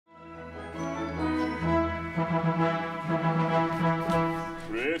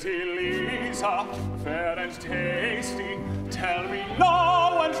Pretty Lisa, fair and tasty, tell me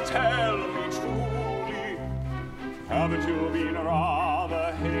now and tell me truly, haven't you been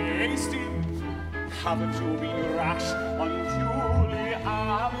rather hasty? Haven't you been rash, unduly?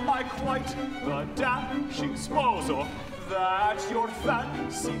 Am I quite the dashing sposo that your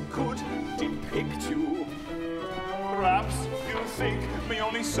fancy could depict you? Perhaps you think me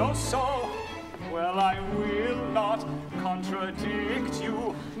only so-so. Well, I will not contradict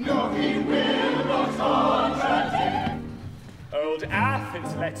you. No, he will not contradict. Old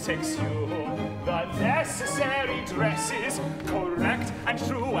Athens, let's exhume the necessary dresses, correct and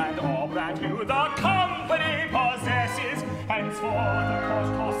true and all brand new the company possesses. Henceforth the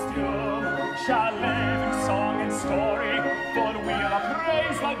costume shall live in song and story, for we'll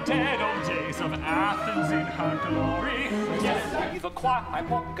appraise the dead old days of Athens in her glory. Yes, the choir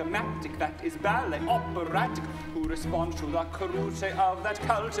hypogrammatic, that is ballet operatic, who responds to the carousel of that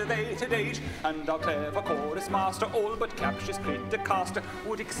cultivated age, and our clever chorus master, all but captious criticaster,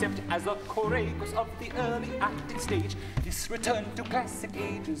 would accept as the choreos of the early acting stage. This return to classic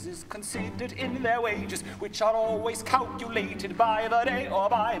ages is considered in their wages, which are always calculated by the day or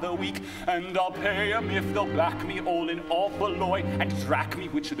by the week, and I'll pay 'em if they'll back me all in oboloi and drachmi,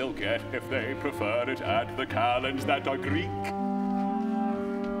 which they'll get if they prefer it at the calends that are Greek.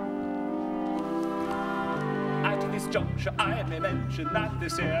 At this juncture I may mention that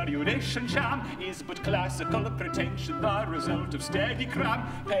this erudition sham is but classical pretension, the result of steady cram,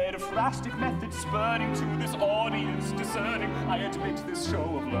 periphrastic method spurning to this audience discerning. I admit this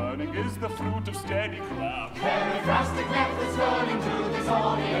show of learning is the fruit of steady cram. Periphrastic method spurning to this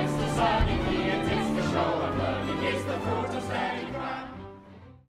audience discerning, he admits the show of learning